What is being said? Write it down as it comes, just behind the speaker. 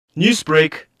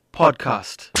Newsbreak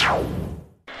podcast.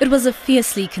 It was a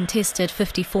fiercely contested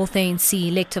 54th ANC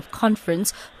elective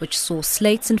conference which saw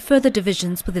slates and further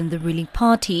divisions within the ruling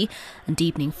party, and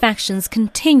deepening factions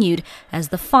continued as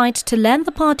the fight to land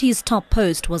the party's top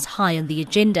post was high on the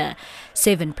agenda.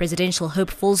 7 presidential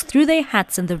hopefuls threw their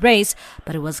hats in the race,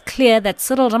 but it was clear that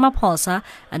Cyril Ramaphosa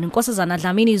and Nkosazana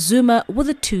Dlamini-Zuma were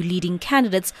the two leading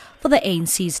candidates for the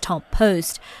ANC's top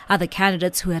post. Other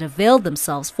candidates who had availed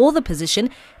themselves for the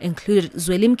position included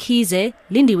Zweli Mkhize,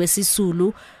 Lindiwe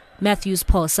Sisulu, Matthews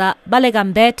Posa, Baleka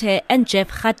Mbete and Jeff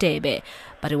Radebe.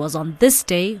 But it was on this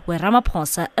day where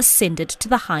Ramaphosa ascended to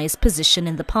the highest position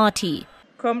in the party.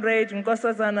 Comrade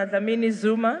Nkosazana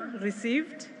Dlamini-Zuma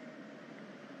received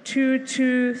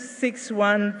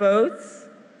 2261 votes,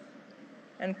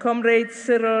 and Comrade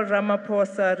Cyril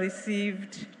Ramaphosa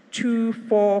received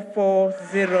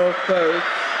 2440 votes.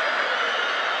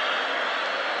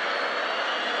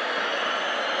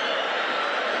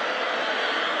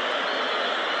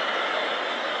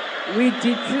 We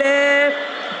declare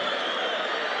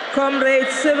Comrade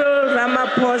Cyril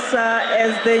Ramaphosa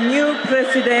as the new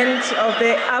president of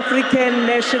the African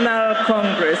National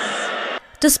Congress.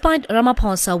 Despite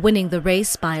Ramaphosa winning the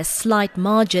race by a slight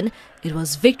margin, it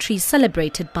was victory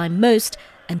celebrated by most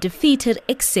and defeated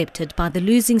accepted by the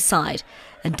losing side.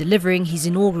 And delivering his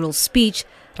inaugural speech,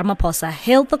 Ramaphosa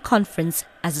hailed the conference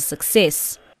as a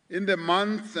success. In the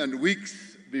months and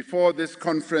weeks before this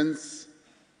conference,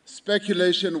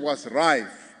 speculation was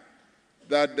rife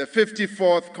that the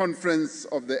 54th conference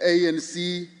of the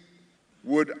ANC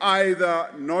would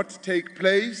either not take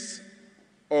place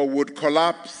or would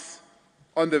collapse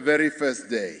on the very first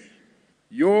day.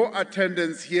 Your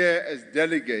attendance here as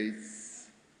delegates,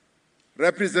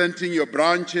 representing your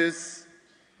branches,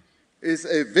 is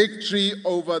a victory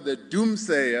over the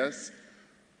doomsayers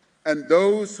and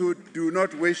those who do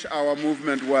not wish our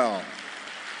movement well.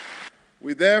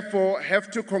 We therefore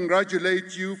have to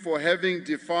congratulate you for having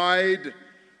defied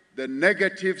the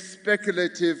negative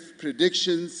speculative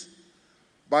predictions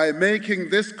by making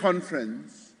this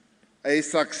conference a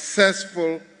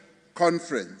successful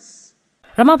conference.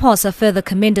 Ramaphosa further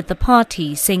commended the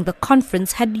party, saying the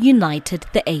conference had united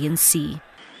the ANC.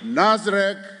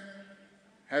 Nasrec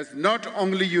has not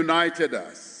only united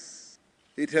us,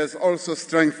 it has also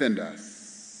strengthened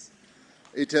us.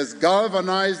 It has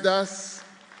galvanized us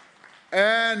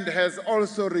and has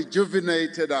also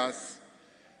rejuvenated us,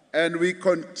 and we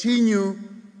continue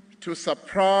to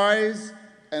surprise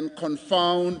and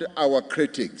confound our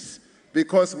critics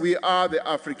because we are the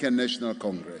African National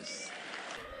Congress.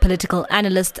 Political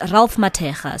analyst Ralph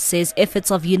Mateja says efforts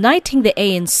of uniting the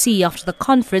ANC after the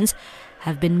conference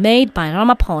have been made by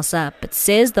Ramaphosa, but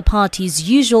says the party's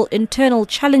usual internal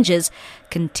challenges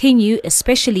continue,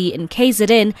 especially in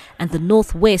KZN and the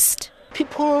Northwest.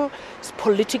 People's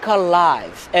political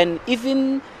life and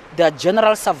even their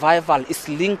general survival is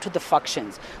linked to the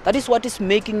factions. That is what is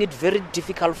making it very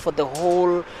difficult for the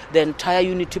entire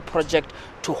unity project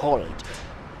to hold.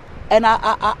 And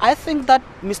I think that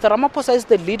Mr. Ramaphosa is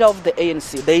the leader of the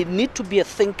ANC. They need to be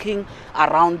thinking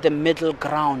around the middle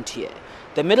ground here.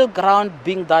 The middle ground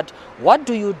being that, what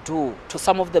do you do to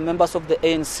some of the members of the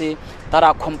ANC that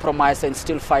are compromised and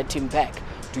still fighting back?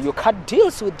 Do you cut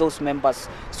deals with those members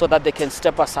so that they can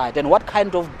step aside? And what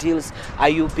kind of deals are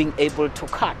you being able to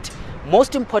cut?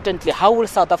 Most importantly, how will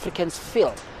South Africans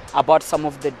feel about some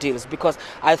of the deals? Because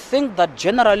I think that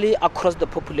generally across the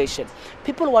population,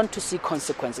 people want to see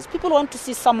consequences. People want to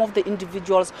see some of the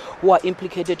individuals who are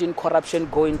implicated in corruption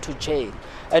going to jail.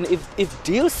 And if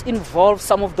deals involve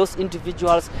some of those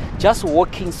individuals just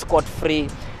walking scot-free,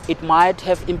 it might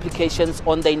have implications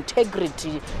on the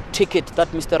integrity ticket that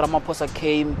Mr. Ramaphosa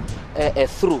came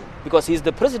through. Because he's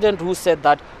the president who said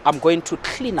that I'm going to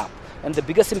clean up. And the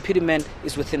biggest impediment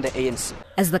is within the ANC.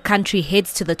 As the country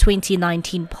heads to the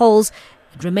 2019 polls,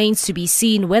 it remains to be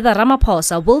seen whether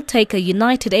Ramaphosa will take a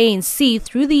united ANC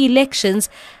through the elections,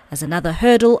 as another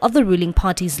hurdle of the ruling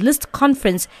party's list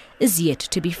conference is yet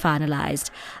to be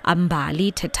finalized.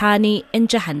 Mbali Thethani in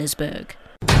Johannesburg.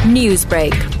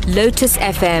 Newsbreak, Lotus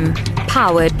FM,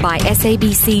 powered by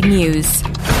SABC News.